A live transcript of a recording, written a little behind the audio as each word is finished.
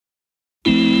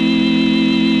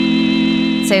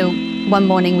So one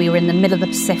morning we were in the middle of the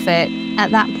Pacific.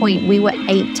 At that point, we were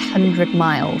 800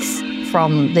 miles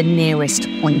from the nearest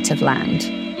point of land.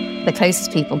 The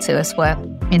closest people to us were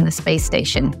in the space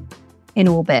station, in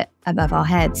orbit above our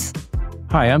heads.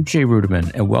 Hi, I'm Jay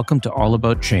Ruderman, and welcome to All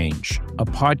About Change, a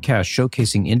podcast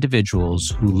showcasing individuals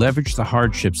who leverage the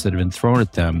hardships that have been thrown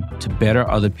at them to better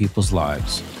other people's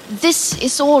lives. This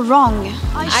is all wrong.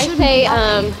 I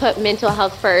say put mental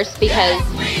health first, because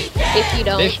if you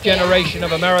don't... This generation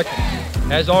of Americans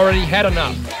has already had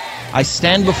enough. I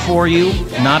stand before you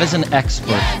not as an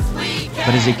expert,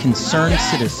 but as a concerned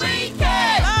citizen.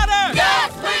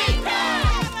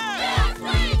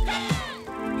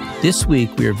 This week,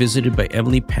 we are visited by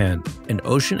Emily Penn, an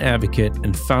ocean advocate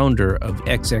and founder of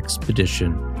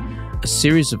X-Expedition, a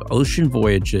series of ocean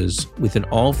voyages with an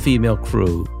all-female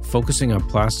crew focusing on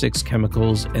plastics,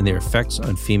 chemicals, and their effects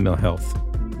on female health.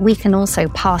 We can also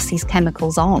pass these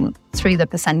chemicals on through the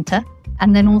placenta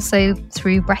and then also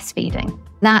through breastfeeding.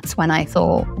 That's when I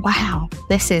thought, wow,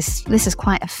 this is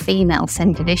quite a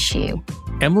female-centered issue.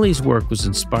 Emily's work was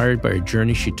inspired by a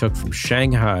journey she took from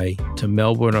Shanghai to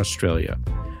Melbourne, Australia,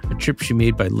 a trip she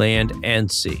made by land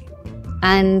and sea.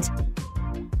 And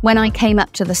when I came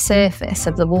up to the surface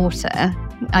of the water,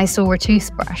 I saw a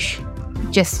toothbrush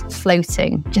just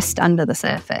floating just under the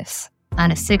surface,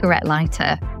 and a cigarette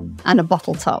lighter and a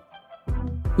bottle top.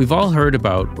 We've all heard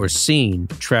about or seen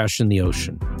trash in the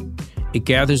ocean. It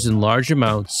gathers in large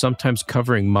amounts, sometimes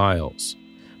covering miles.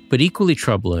 But equally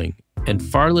troubling, and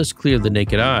far less clear to the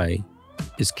naked eye,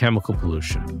 is chemical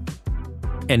pollution.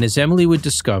 And as Emily would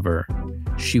discover,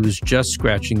 she was just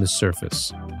scratching the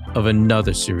surface of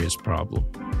another serious problem.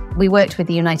 We worked with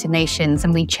the United Nations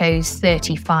and we chose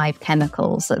 35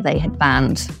 chemicals that they had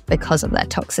banned because of their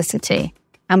toxicity.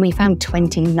 And we found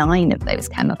 29 of those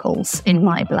chemicals in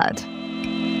my blood.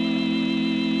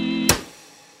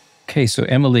 Okay, so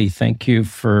Emily, thank you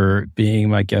for being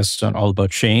my guest on All About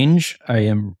Change. I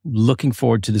am looking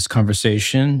forward to this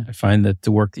conversation. I find that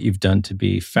the work that you've done to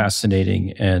be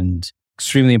fascinating and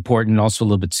extremely important and also a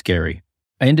little bit scary.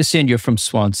 I understand you're from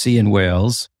Swansea in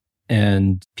Wales,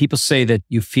 and people say that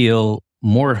you feel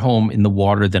more at home in the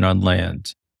water than on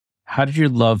land. How did your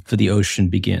love for the ocean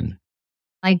begin?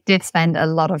 I did spend a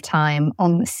lot of time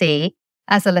on the sea.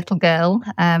 As a little girl,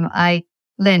 I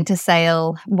learned to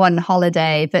sail one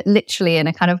holiday, but literally in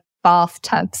a kind of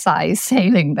bathtub-sized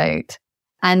sailing boat.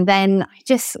 And then I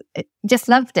just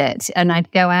loved it. And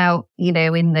I'd go out, in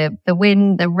the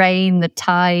wind, the rain, the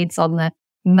tides on the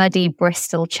muddy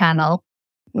Bristol Channel.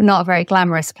 Not a very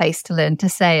glamorous place to learn to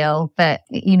sail, but,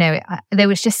 there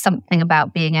was just something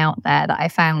about being out there that I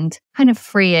found kind of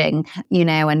freeing,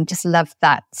 and just loved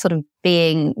that sort of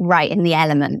being right in the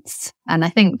elements. And I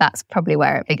think that's probably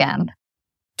where it began.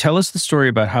 Tell us the story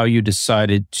about how you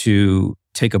decided to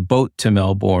take a boat to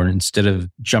Melbourne instead of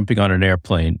jumping on an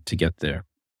airplane to get there.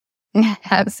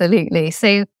 Absolutely.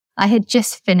 So I had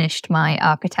just finished my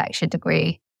architecture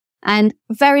degree and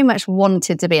very much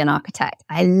wanted to be an architect.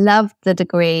 I loved the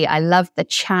degree. I loved the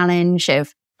challenge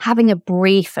of having a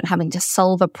brief and having to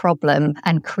solve a problem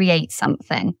and create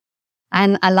something.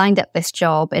 And I lined up this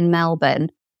job in Melbourne.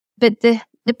 But the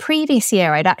previous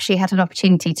year, I'd actually had an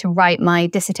opportunity to write my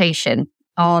dissertation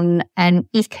on an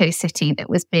eco-city that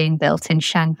was being built in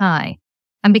Shanghai.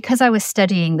 And because I was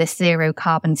studying this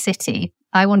zero-carbon city,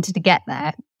 I wanted to get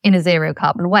there in a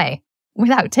zero-carbon way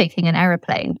without taking an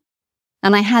aeroplane.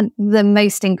 And I had the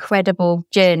most incredible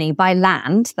journey by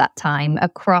land that time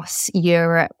across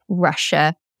Europe,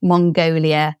 Russia,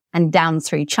 Mongolia, and down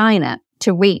through China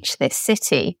to reach this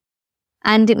city.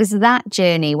 And it was that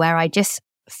journey where I just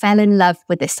fell in love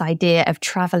with this idea of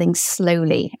traveling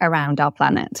slowly around our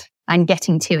planet and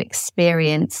getting to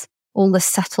experience all the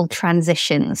subtle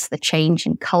transitions, the change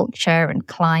in culture and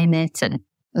climate and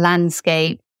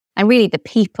landscape, and really the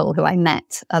people who I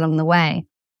met along the way.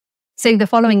 So the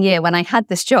following year, when I had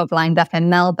this job lined up in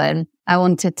Melbourne, I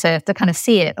wanted to kind of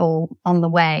see it all on the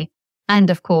way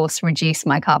and, of course, reduce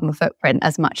my carbon footprint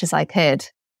as much as I could.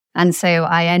 And so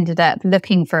I ended up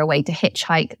looking for a way to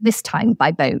hitchhike, this time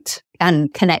by boat,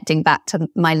 and connecting back to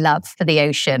my love for the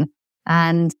ocean,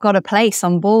 and got a place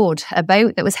on board a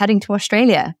boat that was heading to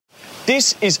Australia.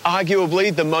 This is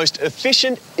arguably the most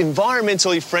efficient,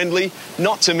 environmentally friendly,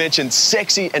 not to mention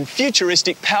sexy and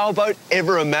futuristic powerboat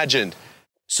ever imagined.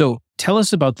 So tell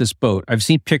us about this boat. I've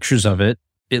seen pictures of it.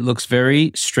 It looks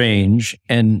very strange.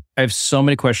 And I have so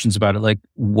many questions about it. Like,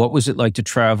 what was it like to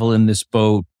travel in this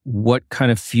boat? What kind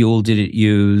of fuel did it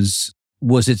use?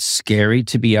 Was it scary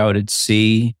to be out at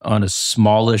sea on a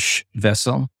smallish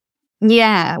vessel?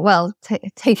 Yeah, well,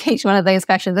 take each one of those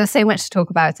questions. There's so much to talk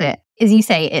about it. as you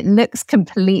say, it looks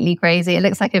completely crazy. It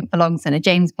looks like it belongs in a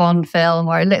James Bond film,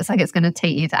 or it looks like it's going to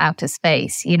take you to outer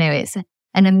space. You know, it's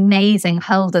an amazing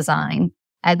hull design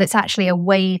that's actually a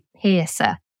wave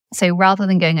piercer. So rather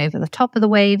than going over the top of the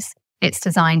waves, it's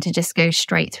designed to just go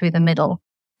straight through the middle,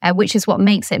 which is what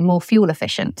makes it more fuel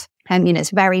efficient. You know, it's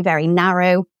very, very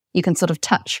narrow. You can sort of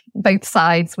touch both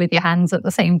sides with your hands at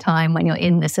the same time when you're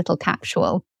in this little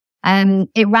capsule.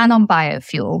 It ran on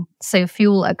biofuel. So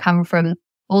fuel had come from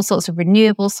all sorts of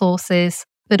renewable sources,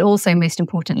 but also most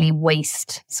importantly,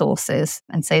 waste sources.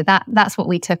 And so that's what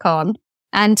we took on.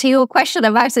 And to your question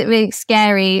about it being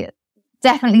scary,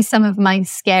 definitely some of my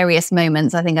scariest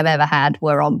moments I think I've ever had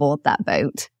were on board that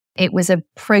boat. It was a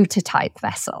prototype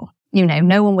vessel. You know,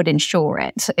 no one would insure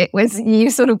it. It was you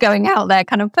sort of going out there,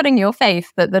 kind of putting your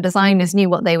faith that the designers knew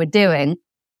what they were doing.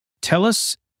 Tell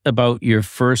us about your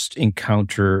first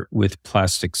encounter with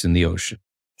plastics in the ocean.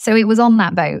 So it was on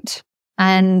that boat.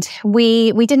 And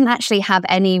we didn't actually have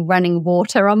any running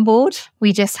water on board.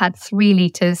 We just had 3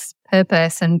 liters per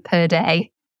person per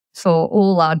day for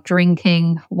all our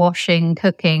drinking, washing,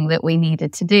 cooking that we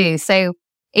needed to do. So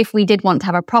if we did want to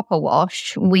have a proper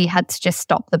wash, we had to just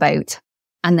stop the boat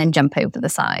and then jump over the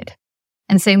side.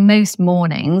 And so most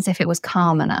mornings, if it was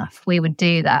calm enough, we would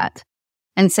do that.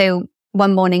 And so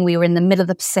one morning we were in the middle of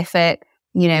the Pacific,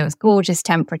 you know, it was gorgeous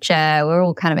temperature. We were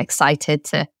all kind of excited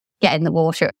to get in the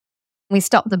water. We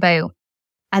stopped the boat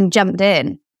and jumped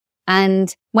in.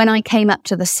 And when I came up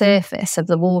to the surface of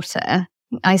the water,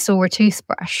 I saw a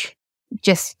toothbrush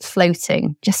just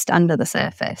floating just under the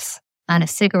surface, and a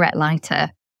cigarette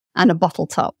lighter and a bottle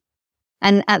top.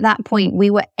 And at that point, we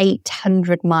were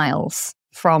 800 miles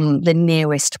from the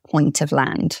nearest point of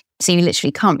land. So you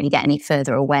literally can't really get any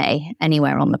further away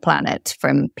anywhere on the planet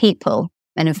from people.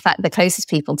 And in fact, the closest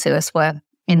people to us were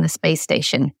in the space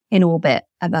station in orbit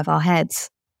above our heads.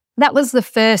 That was the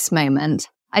first moment.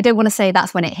 I don't want to say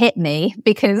that's when it hit me,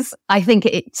 because I think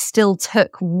it still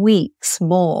took weeks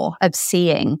more of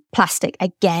seeing plastic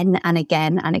again and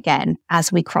again and again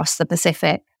as we crossed the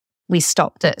Pacific. We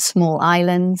stopped at small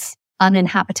islands,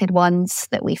 uninhabited ones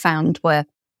that we found were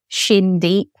shin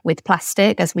deep with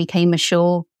plastic as we came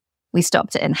ashore. We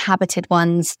stopped at inhabited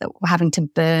ones that were having to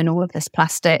burn all of this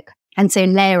plastic. And so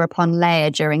layer upon layer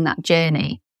during that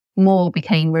journey, more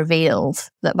became revealed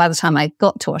that by the time I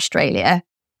got to Australia,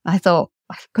 I thought,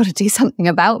 I've got to do something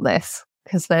about this,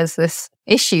 because there's this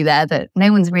issue there that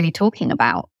no one's really talking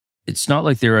about. It's not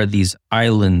like there are these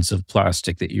islands of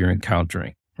plastic that you're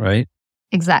encountering, right?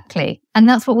 Exactly. And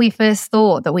that's what we first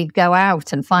thought, that we'd go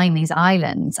out and find these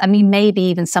islands. I mean, maybe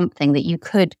even something that you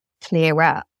could clear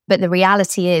up. But the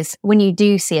reality is, when you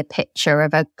do see a picture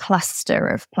of a cluster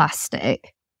of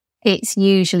plastic, it's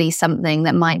usually something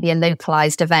that might be a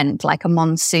localized event, like a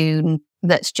monsoon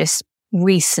that's just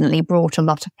recently brought a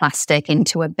lot of plastic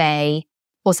into a bay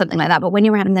or something like that. But when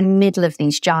you're out in the middle of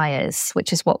these gyres,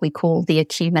 which is what we call the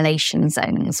accumulation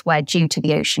zones, where due to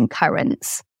the ocean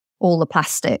currents, all the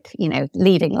plastic, you know,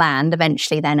 leaving land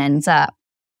eventually then ends up.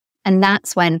 And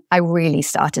that's when I really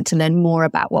started to learn more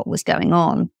about what was going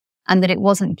on. And that it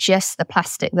wasn't just the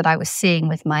plastic that I was seeing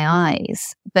with my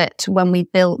eyes, but when we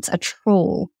built a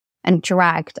trawl and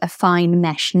dragged a fine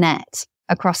mesh net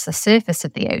across the surface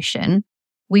of the ocean,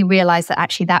 we realized that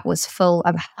actually that was full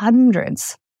of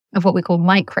hundreds of what we call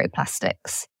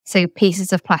microplastics. So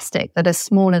pieces of plastic that are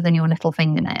smaller than your little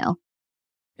fingernail.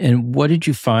 And what did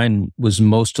you find was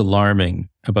most alarming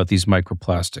about these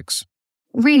microplastics?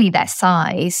 Really their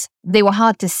size. They were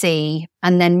hard to see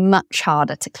and then much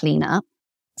harder to clean up.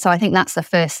 So I think that's the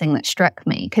first thing that struck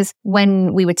me, because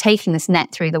when we were taking this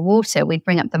net through the water, we'd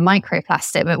bring up the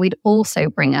microplastic, but we'd also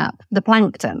bring up the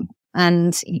plankton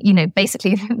and, you know,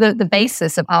 basically the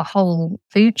basis of our whole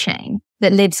food chain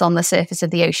that lives on the surface of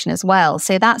the ocean as well.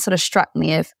 So that sort of struck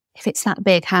me of, if it's that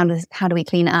big, how do we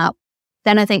clean it up?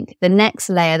 Then I think the next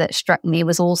layer that struck me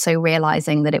was also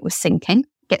realizing that it was sinking,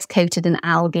 gets coated in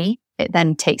algae. It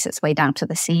then takes its way down to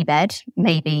the seabed,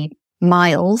 maybe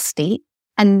miles deep,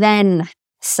 and then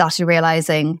started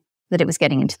realizing that it was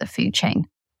getting into the food chain.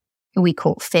 We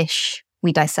caught fish,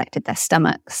 we dissected their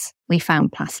stomachs, we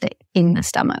found plastic in the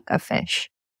stomach of fish.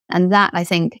 And that, I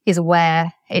think, is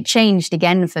where it changed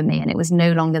again for me. And it was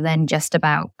no longer then just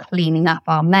about cleaning up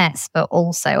our mess, but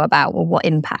also about, well, what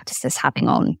impact is this having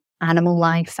on animal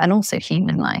life and also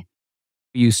human life?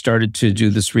 You started to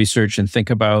do this research and think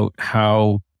about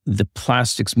how the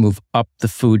plastics move up the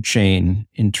food chain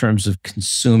in terms of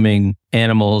consuming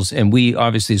animals. And we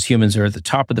obviously as humans are at the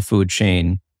top of the food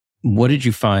chain. What did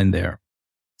you find there?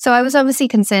 So I was obviously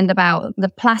concerned about the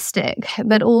plastic,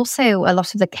 but also a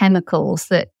lot of the chemicals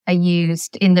that are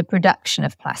used in the production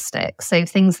of plastic. So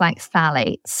things like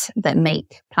phthalates that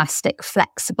make plastic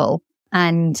flexible,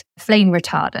 and flame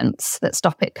retardants that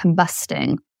stop it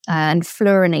combusting, and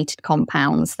fluorinated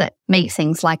compounds that make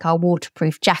things like our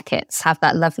waterproof jackets have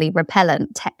that lovely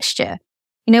repellent texture.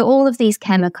 You know, all of these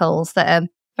chemicals that are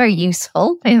very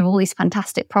useful, they have all these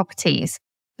fantastic properties,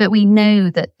 but we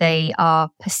know that they are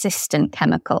persistent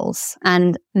chemicals,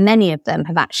 and many of them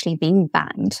have actually been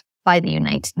banned by the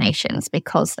United Nations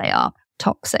because they are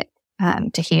toxic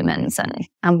to humans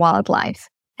and wildlife.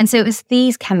 And so it was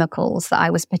these chemicals that I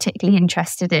was particularly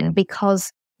interested in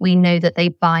because we know that they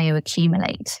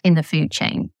bioaccumulate in the food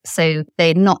chain. So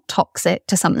they're not toxic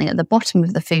to something at the bottom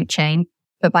of the food chain,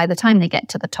 but by the time they get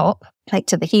to the top, like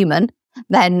to the human,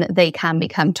 then they can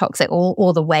become toxic,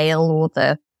 or the whale or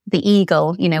the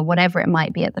eagle, you know, whatever it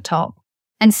might be at the top.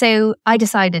 And so I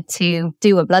decided to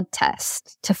do a blood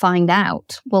test to find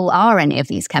out, well, are any of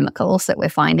these chemicals that we're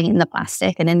finding in the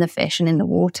plastic and in the fish and in the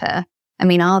water, I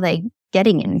mean, are they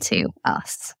getting into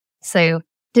us? So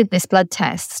did this blood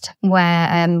test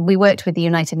where we worked with the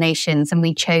United Nations and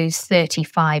we chose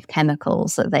 35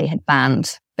 chemicals that they had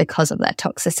banned because of their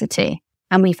toxicity.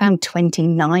 And we found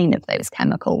 29 of those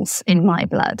chemicals in my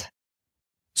blood.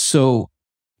 So,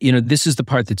 you know, this is the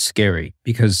part that's scary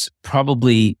because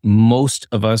probably most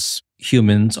of us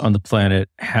humans on the planet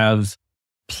have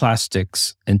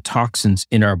plastics and toxins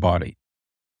in our body.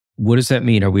 What does that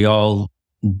mean? Are we all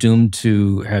doomed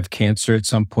to have cancer at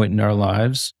some point in our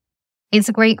lives? It's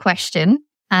a great question,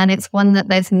 and it's one that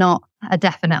there's not a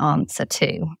definite answer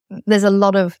to. There's a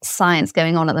lot of science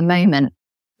going on at the moment.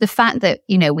 The fact that,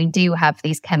 you know, we do have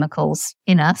these chemicals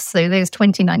in us, so those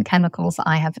 29 chemicals that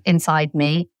I have inside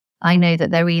me, I know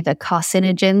that they're either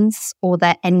carcinogens or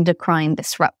they're endocrine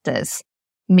disruptors,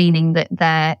 meaning that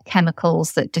they're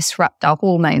chemicals that disrupt our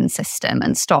hormone system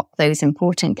and stop those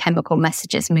important chemical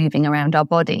messages moving around our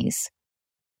bodies.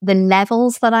 The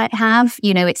levels that I have,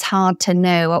 you know, it's hard to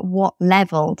know at what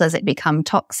level does it become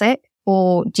toxic,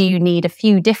 or do you need a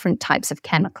few different types of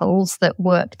chemicals that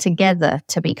work together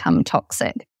to become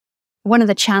toxic? One of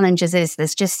the challenges is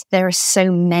there are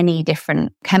so many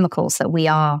different chemicals that we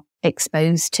are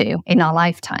exposed to in our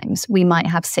lifetimes. We might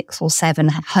have 600 or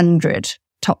 700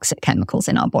 toxic chemicals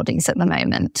in our bodies at the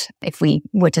moment if we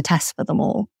were to test for them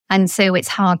all. And so it's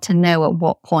hard to know at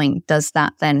what point does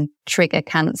that then trigger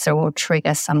cancer or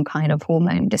trigger some kind of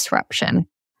hormone disruption.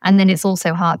 And then it's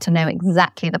also hard to know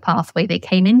exactly the pathway they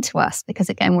came into us because,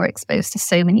 again, we're exposed to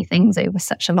so many things over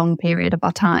such a long period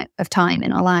of time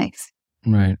in our life.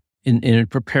 Right. In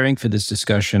preparing for this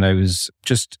discussion, I was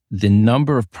just the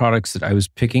number of products that I was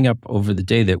picking up over the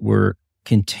day that were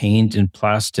contained in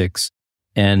plastics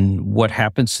and what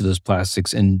happens to those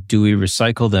plastics and do we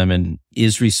recycle them and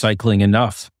is recycling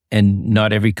enough? And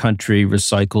not every country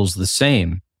recycles the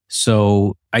same.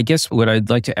 So I guess what I'd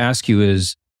like to ask you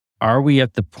is, are we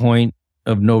at the point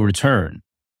of no return?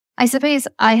 I suppose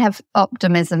I have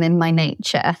optimism in my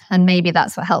nature, and maybe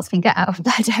that's what helps me get out of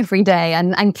bed every day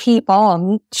and keep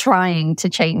on trying to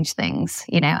change things,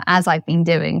 you know, as I've been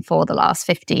doing for the last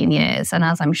 15 years, and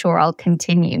as I'm sure I'll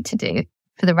continue to do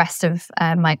for the rest of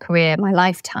my career, my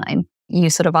lifetime. You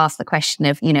sort of asked the question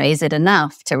of, you know, is it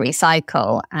enough to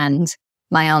recycle? And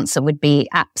my answer would be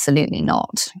absolutely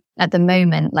not. At the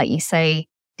moment, like you say,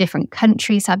 different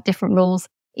countries have different rules.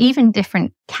 Even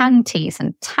different counties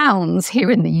and towns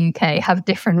here in the UK have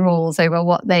different rules over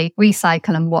what they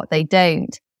recycle and what they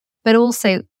don't. But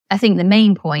also, I think the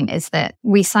main point is that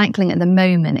recycling at the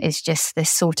moment is just this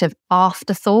sort of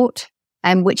afterthought,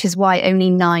 which is why only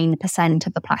 9%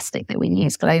 of the plastic that we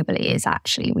use globally is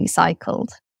actually recycled.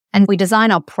 And we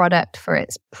design our product for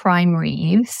its primary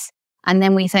use. And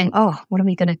then we think, oh, what are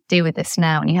we going to do with this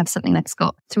now? And you have something that's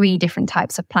got 3 different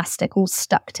types of plastic all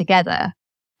stuck together.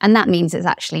 And that means it's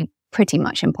actually pretty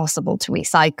much impossible to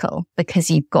recycle because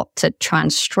you've got to try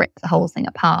and strip the whole thing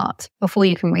apart before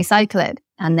you can recycle it.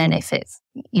 And then if it's,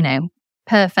 you know,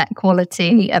 perfect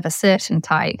quality of a certain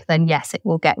type, then yes, it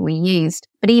will get reused.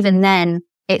 But even then,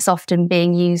 it's often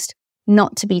being used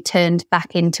not to be turned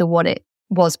back into what it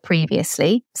was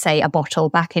previously, say a bottle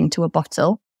back into a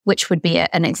bottle, which would be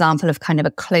an example of kind of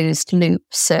a closed loop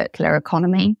circular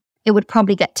economy. It would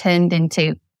probably get turned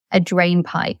into a drain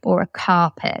pipe or a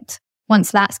carpet. Once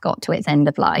that's got to its end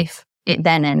of life, it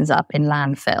then ends up in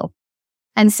landfill.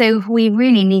 And so we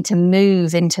really need to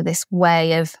move into this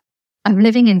way of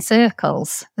living in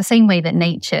circles, the same way that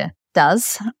nature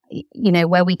does, you know,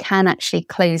 where we can actually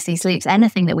close these loops.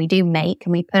 Anything that we do make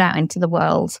and we put out into the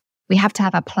world, we have to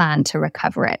have a plan to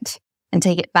recover it and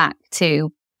take it back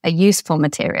to a useful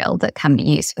material that can be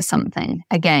used for something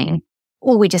again,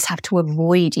 or we just have to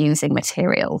avoid using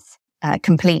materials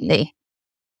completely.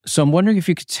 So I'm wondering if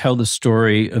you could tell the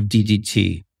story of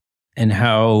DDT and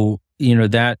how,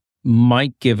 that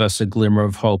might give us a glimmer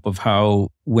of hope of how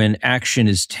when action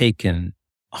is taken,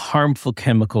 harmful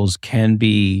chemicals can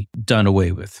be done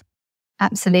away with.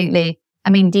 Absolutely.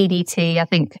 I mean, DDT, I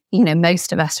think,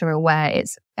 most of us are aware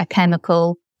it's a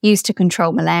chemical used to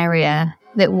control malaria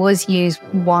that was used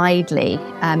widely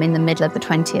in the middle of the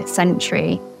 20th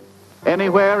century.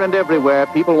 Anywhere and everywhere,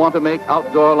 people want to make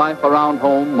outdoor life around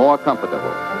home more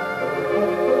comfortable.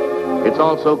 It's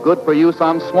also good for use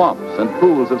on swamps and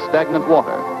pools of stagnant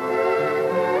water,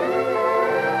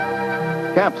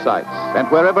 campsites, and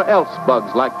wherever else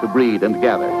bugs like to breed and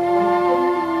gather.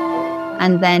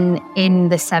 And then in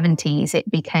the 70s, it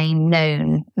became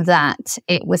known that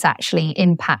it was actually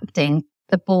impacting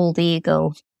the bald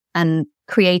eagle and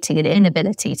creating an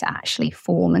inability to actually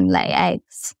form and lay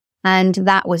eggs. And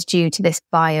that was due to this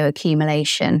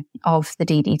bioaccumulation of the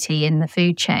DDT in the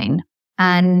food chain.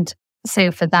 And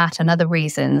so for that and other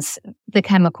reasons, the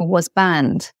chemical was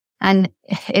banned. And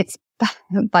it's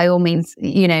by all means,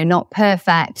 not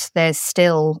perfect. There's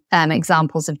still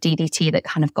examples of DDT that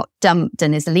kind of got dumped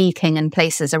and is leaking in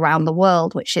places around the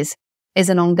world, which is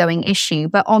an ongoing issue.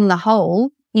 But on the whole,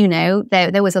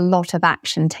 there was a lot of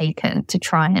action taken to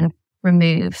try and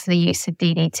remove the use of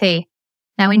DDT.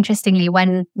 Now, interestingly,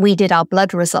 when we did our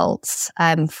blood results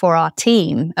for our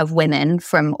team of women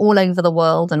from all over the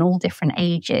world and all different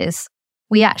ages,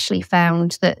 we actually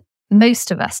found that most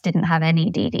of us didn't have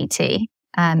any DDT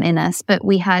in us, but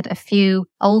we had a few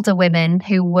older women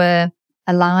who were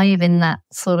alive in that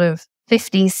sort of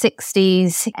 50s,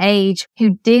 60s age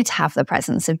who did have the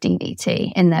presence of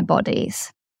DDT in their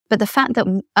bodies. But the fact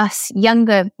that us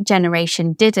younger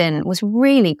generation didn't was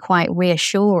really quite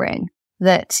reassuring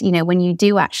that, when you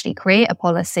do actually create a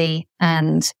policy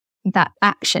and that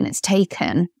action is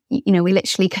taken, we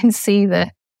literally can see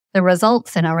the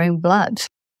results in our own blood.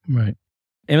 Right.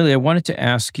 Emily, I wanted to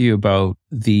ask you about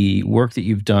the work that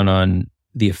you've done on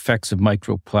the effects of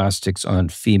microplastics on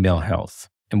female health.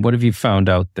 And what have you found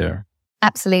out there?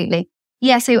 Absolutely.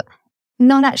 Yeah, so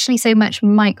not actually so much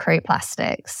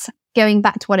microplastics. Going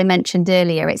back to what I mentioned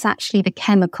earlier, it's actually the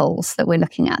chemicals that we're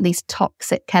looking at, these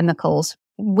toxic chemicals,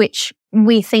 which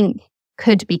we think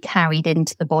could be carried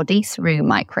into the body through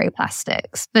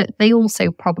microplastics, but they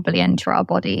also probably enter our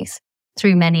bodies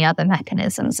through many other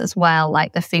mechanisms as well,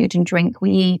 like the food and drink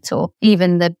we eat, or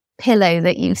even the pillow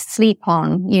that you sleep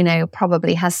on,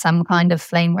 probably has some kind of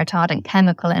flame retardant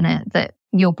chemical in it that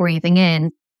you're breathing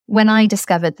in. When I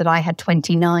discovered that I had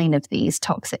 29 of these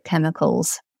toxic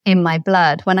chemicals in my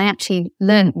blood, when I actually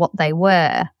learned what they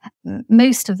were,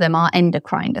 most of them are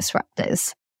endocrine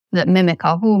disruptors that mimic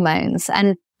our hormones.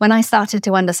 And when I started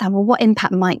to understand, well, what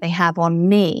impact might they have on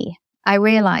me? I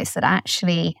realized that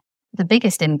actually the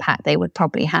biggest impact they would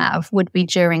probably have would be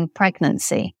during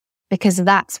pregnancy, because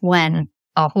that's when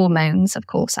our hormones, of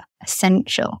course, are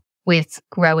essential with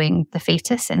growing the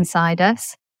fetus inside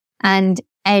us. And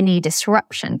any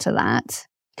disruption to that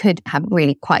could have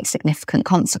really quite significant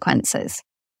consequences.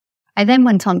 I then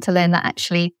went on to learn that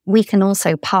actually we can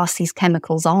also pass these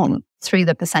chemicals on through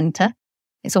the placenta.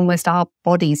 It's almost our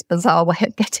body's bizarre way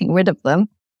of getting rid of them.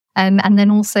 And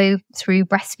then also through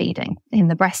breastfeeding in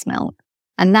the breast milk.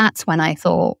 And that's when I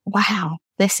thought, wow,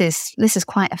 this is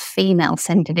quite a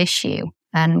female-centered issue.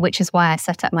 And which is why I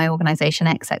set up my organization,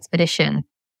 X Expedition,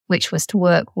 which was to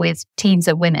work with teams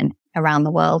of women around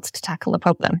the world to tackle the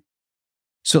problem.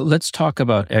 So let's talk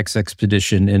about X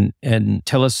Expedition and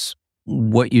tell us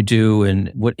what you do and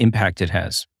what impact it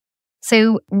has.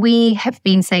 So we have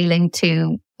been sailing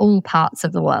to all parts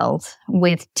of the world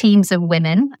with teams of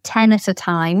women, 10 at a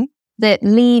time, that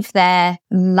leave their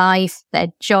life, their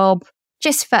job,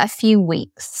 just for a few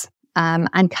weeks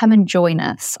and come and join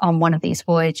us on one of these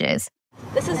voyages.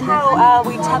 This is how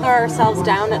we tether ourselves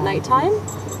down at nighttime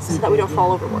so that we don't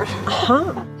fall overboard.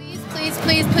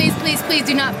 Please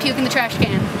do not puke in the trash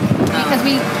can, because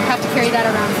we have to carry that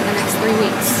around for the next 3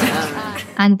 weeks.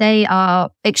 And they are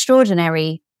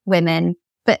extraordinary women,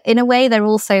 but in a way they're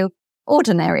also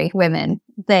ordinary women.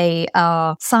 They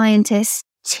are scientists,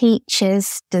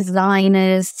 teachers,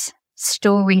 designers,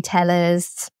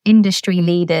 storytellers, industry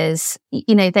leaders.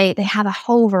 They have a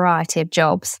whole variety of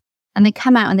jobs, and they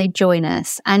come out and they join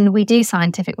us, and we do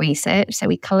scientific research. So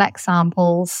we collect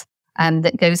samples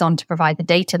that goes on to provide the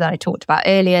data that I talked about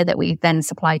earlier, that we then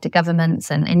supply to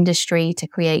governments and industry to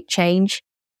create change.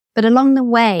 But along the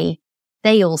way,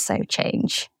 they also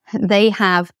change. They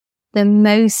have the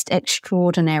most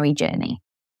extraordinary journey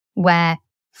where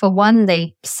For one,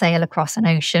 they sail across an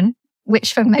ocean,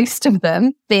 which for most of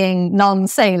them, being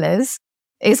non-sailors,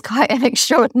 is quite an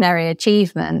extraordinary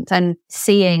achievement. And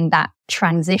seeing that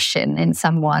transition in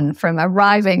someone from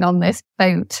arriving on this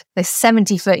boat, this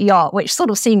 70-foot yacht, which sort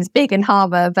of seems big in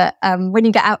harbour, but when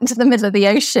you get out into the middle of the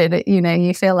ocean,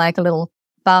 you feel like a little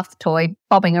bath toy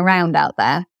bobbing around out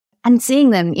there. And seeing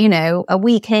them, a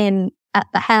week in at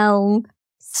the helm,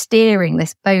 steering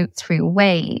this boat through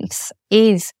waves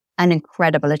is an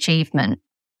incredible achievement.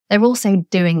 They're also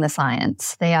doing the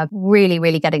science. They are really,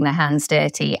 really getting their hands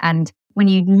dirty. And when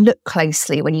you look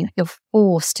closely, when you're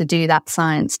forced to do that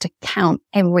science, to count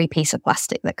every piece of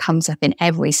plastic that comes up in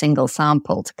every single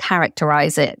sample, to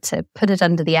characterize it, to put it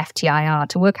under the FTIR,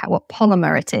 to work out what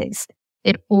polymer it is,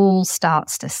 it all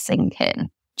starts to sink in.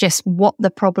 Just what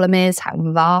the problem is, how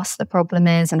vast the problem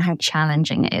is, and how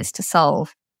challenging it is to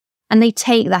solve. And they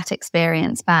take that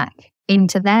experience back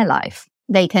into their life.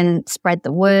 They can spread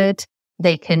the word.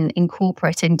 They can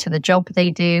incorporate into the job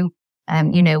they do.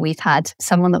 We've had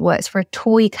someone that works for a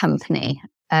toy company,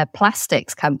 a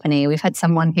plastics company. We've had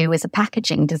someone who is a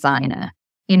packaging designer,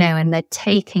 and they're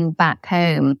taking back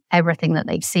home everything that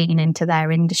they've seen into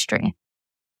their industry.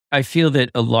 I feel that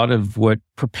a lot of what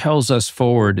propels us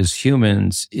forward as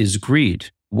humans is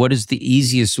greed. What is the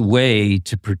easiest way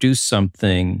to produce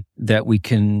something that we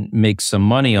can make some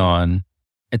money on?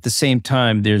 At the same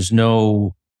time,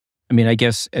 I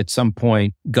guess at some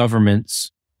point,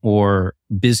 governments or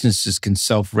businesses can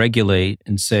self-regulate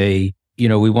and say,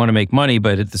 we want to make money,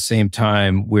 but at the same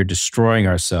time, we're destroying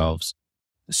ourselves.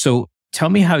 So tell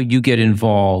me how you get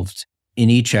involved in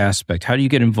each aspect. How do you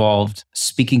get involved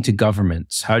speaking to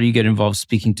governments? How do you get involved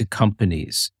speaking to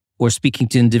companies or speaking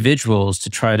to individuals to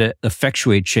try to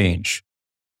effectuate change?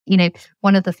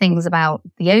 One of the things about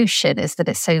the ocean is that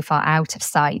it's so far out of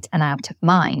sight and out of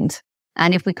mind.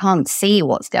 And if we can't see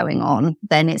what's going on,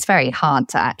 then it's very hard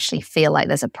to actually feel like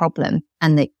there's a problem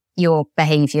and that your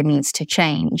behavior needs to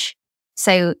change.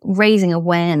 So raising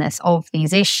awareness of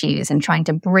these issues and trying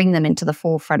to bring them into the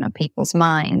forefront of people's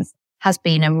minds has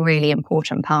been a really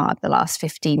important part of the last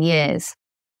 15 years.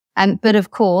 But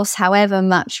of course, however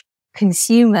much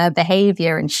consumer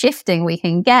behavior and shifting we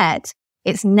can get,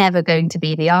 it's never going to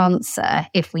be the answer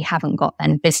if we haven't got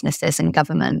then businesses and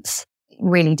governments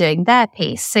really doing their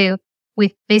piece. So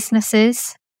with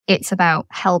businesses, it's about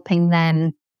helping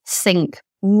them think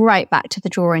right back to the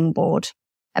drawing board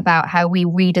about how we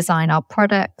redesign our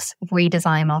products,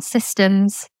 redesign our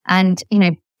systems, and,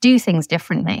 do things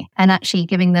differently, and actually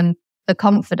giving them the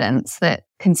confidence that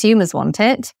consumers want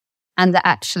it, and that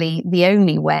actually the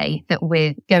only way that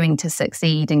we're going to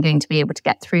succeed and going to be able to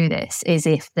get through this is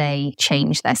if they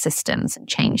change their systems and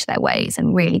change their ways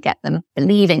and really get them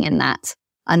believing in that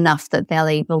enough that they're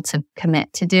able to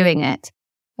commit to doing it.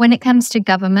 When it comes to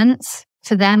governments,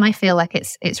 for them, I feel like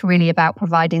it's really about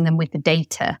providing them with the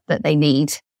data that they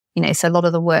need. So a lot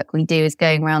of the work we do is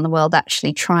going around the world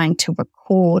actually trying to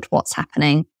record what's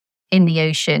happening in the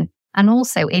ocean and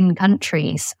also in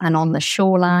countries and on the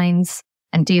shorelines,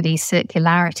 and do these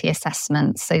circularity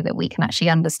assessments so that we can actually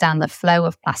understand the flow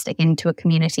of plastic into a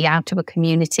community, out of a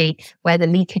community, where the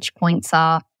leakage points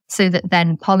are, so that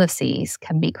then policies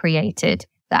can be created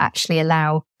that actually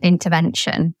allow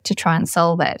intervention to try and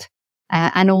solve it.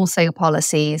 And also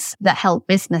policies that help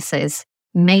businesses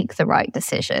make the right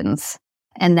decisions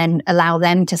and then allow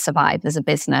them to survive as a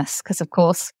business. Because, of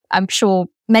course, I'm sure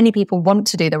many people want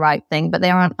to do the right thing, but they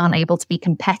aren't unable to be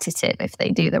competitive if they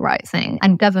do the right thing.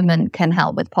 And government can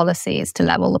help with policies to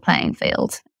level the playing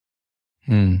field.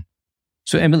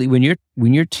 So, Emily, when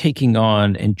you're taking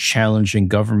on and challenging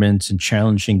governments and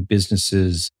challenging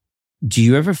businesses, do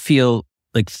you ever feel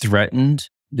like threatened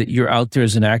that you're out there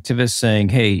as an activist saying,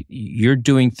 hey, you're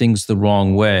doing things the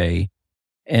wrong way,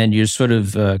 and you're sort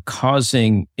of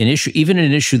causing an issue, even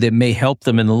an issue that may help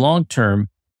them in the long term?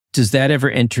 Does that ever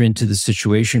enter into the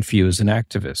situation for you as an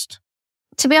activist?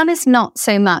 To be honest, not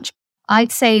so much.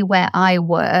 I'd say where I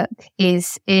work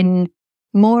is in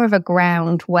more of a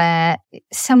ground where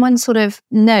someone sort of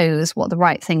knows what the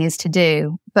right thing is to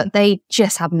do, but they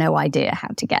just have no idea how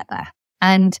to get there.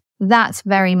 And that's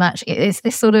very much, it's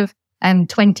this sort of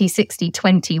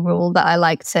 20-60-20 rule that I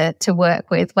like to work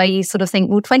with, where you sort of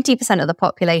think, well, 20% of the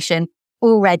population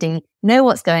already know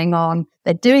what's going on.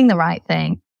 They're doing the right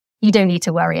thing. You don't need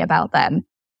to worry about them.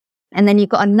 And then you've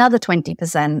got another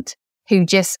 20% who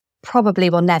just probably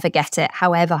will never get it,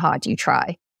 however hard you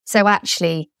try. So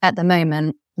actually, at the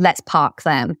moment, let's park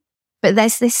them. But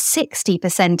there's this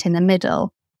 60% in the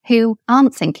middle who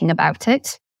aren't thinking about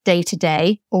it day to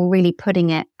day or really putting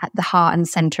it at the heart and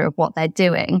center of what they're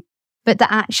doing. but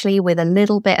that actually with a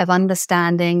little bit of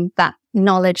understanding, that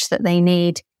knowledge that they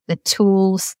need, the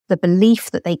tools, the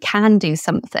belief that they can do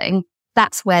something,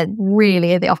 that's where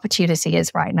really the opportunity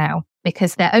is right now,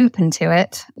 because they're open to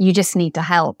it. You just need to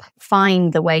help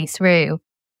find the way through.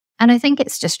 And I think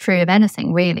it's just true of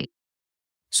anything, really.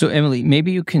 So, Emily,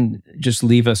 maybe you can just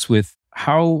leave us with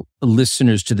how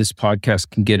listeners to this podcast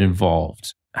can get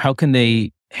involved. How can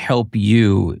they help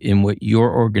you in what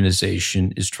your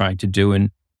organization is trying to do?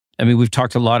 And I mean, we've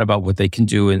talked a lot about what they can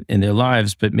do in their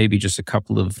lives, but maybe just a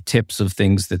couple of tips of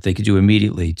things that they could do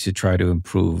immediately to try to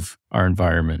improve our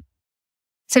environment.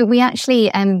 So we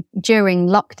actually, during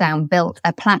lockdown, built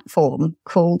a platform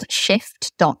called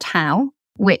shift.how,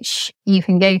 which you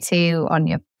can go to on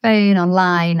your phone,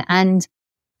 online, and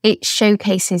it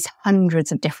showcases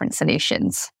hundreds of different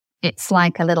solutions. It's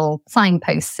like a little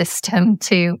signpost system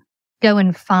to go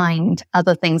and find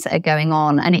other things that are going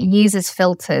on. And it uses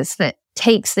filters that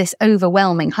takes this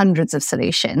overwhelming hundreds of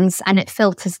solutions and it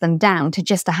filters them down to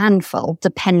just a handful,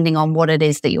 depending on what it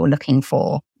is that you're looking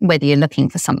for, whether you're looking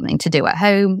for something to do at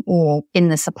home or in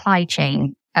the supply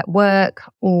chain at work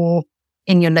or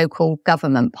in your local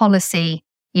government policy.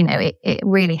 You know, it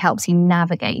really helps you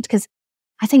navigate, because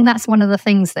I think that's one of the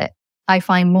things that I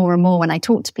find more and more when I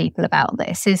talk to people about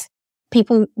this is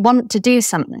people want to do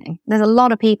something. There's a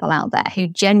lot of people out there who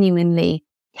genuinely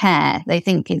care. They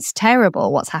think it's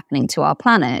terrible what's happening to our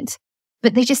planet,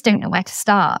 but they just don't know where to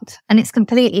start. And it's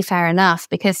completely fair enough,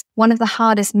 because one of the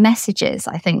hardest messages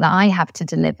I think that I have to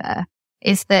deliver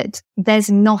is that there's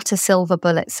not a silver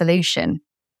bullet solution.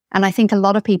 And I think a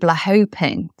lot of people are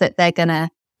hoping that they're going to,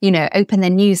 open their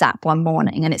news app one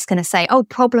morning and it's going to say, oh,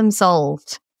 problem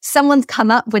solved. Someone's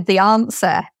come up with the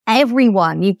answer.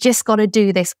 Everyone, you've just got to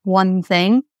do this one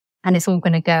thing and it's all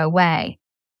going to go away.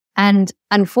 And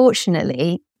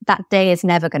unfortunately, that day is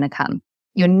never going to come.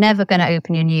 You're never going to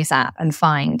open your news app and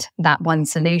find that one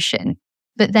solution.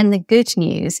 But then the good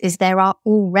news is there are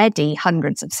already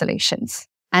hundreds of solutions.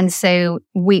 And so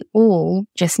we all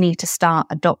just need to start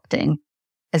adopting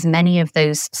as many of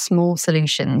those small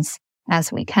solutions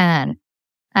as we can.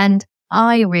 And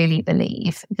I really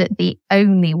believe that the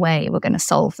only way we're going to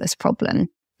solve this problem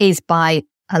is by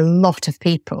a lot of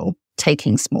people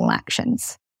taking small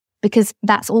actions, because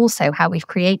that's also how we've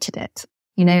created it.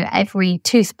 Every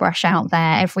toothbrush out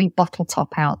there, every bottle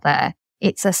top out there,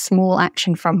 it's a small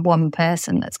action from one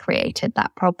person that's created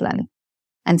that problem.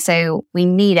 And so we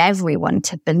need everyone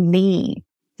to believe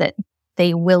that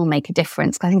they will make a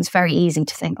difference. I think it's very easy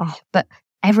to think, oh, but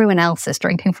everyone else is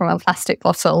drinking from a plastic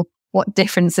bottle. What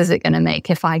difference is it going to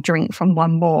make if I drink from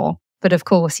one more? But of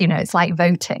course, it's like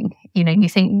voting. You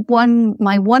think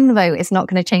my one vote is not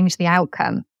going to change the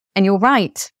outcome. And you're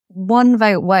right, one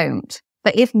vote won't.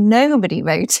 But if nobody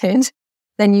voted,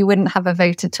 then you wouldn't have a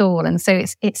vote at all. And so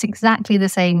it's exactly the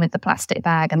same with the plastic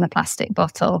bag and the plastic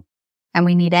bottle. And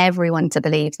we need everyone to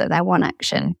believe that their one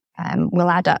action will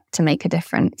add up to make a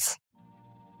difference.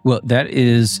 Well, that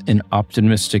is an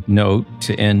optimistic note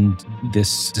to end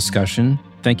this discussion.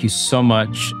 Thank you so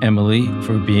much, Emily,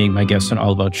 for being my guest on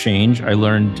All About Change. I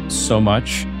learned so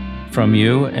much from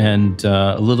you and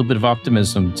a little bit of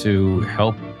optimism to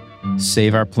help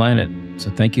save our planet. So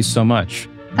thank you so much.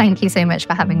 Thank you so much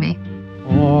for having me.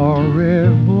 Au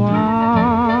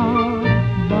revoir,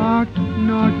 but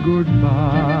not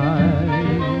goodbye.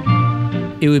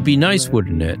 It would be nice,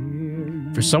 wouldn't it,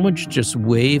 for someone to just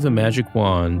wave a magic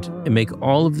wand and make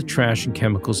all of the trash and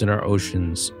chemicals in our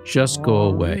oceans just go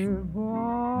away.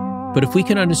 But if we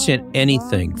can understand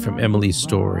anything from Emily's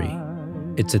story,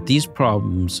 it's that these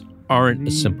problems aren't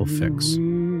a simple fix.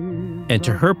 And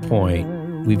to her point,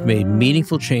 we've made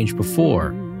meaningful change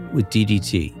before with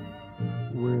DDT.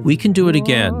 We can do it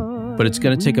again, but it's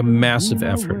going to take a massive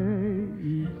effort.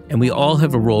 And we all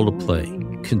have a role to play,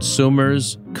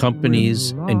 consumers,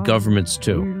 companies, and governments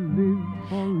too.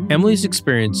 Emily's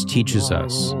experience teaches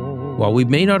us, while we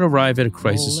may not arrive at a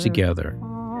crisis together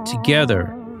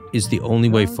is the only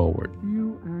way forward.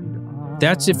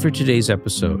 That's it for today's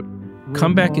episode.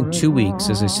 Come back in 2 weeks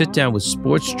as I sit down with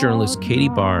sports journalist Katie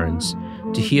Barnes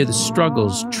to hear the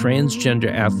struggles transgender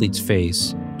athletes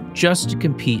face just to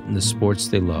compete in the sports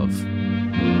they love.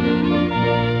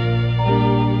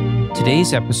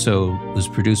 Today's episode was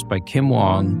produced by Kim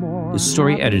Wong, with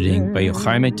story editing by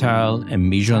Yochai Meital and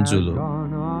Mijan Zulu.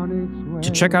 To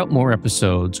check out more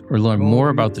episodes or learn more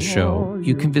about the show,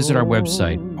 you can visit our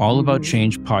website,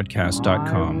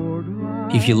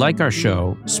 allaboutchangepodcast.com. If you like our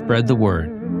show, spread the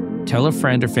word. Tell a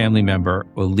friend or family member,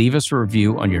 or leave us a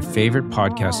review on your favorite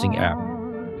podcasting app.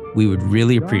 We would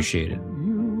really appreciate it.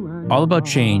 All About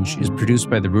Change is produced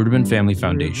by the Ruderman Family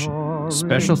Foundation.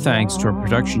 Special thanks to our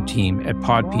production team at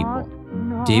Pod People.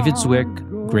 David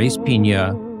Zwick, Grace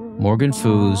Pina, Morgan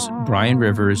Foos, Brian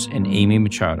Rivers, and Amy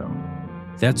Machado.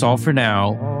 That's all for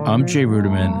now. I'm Jay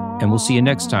Ruderman, and we'll see you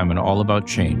next time on All About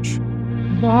Change.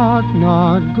 But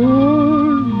not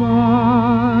goodbye.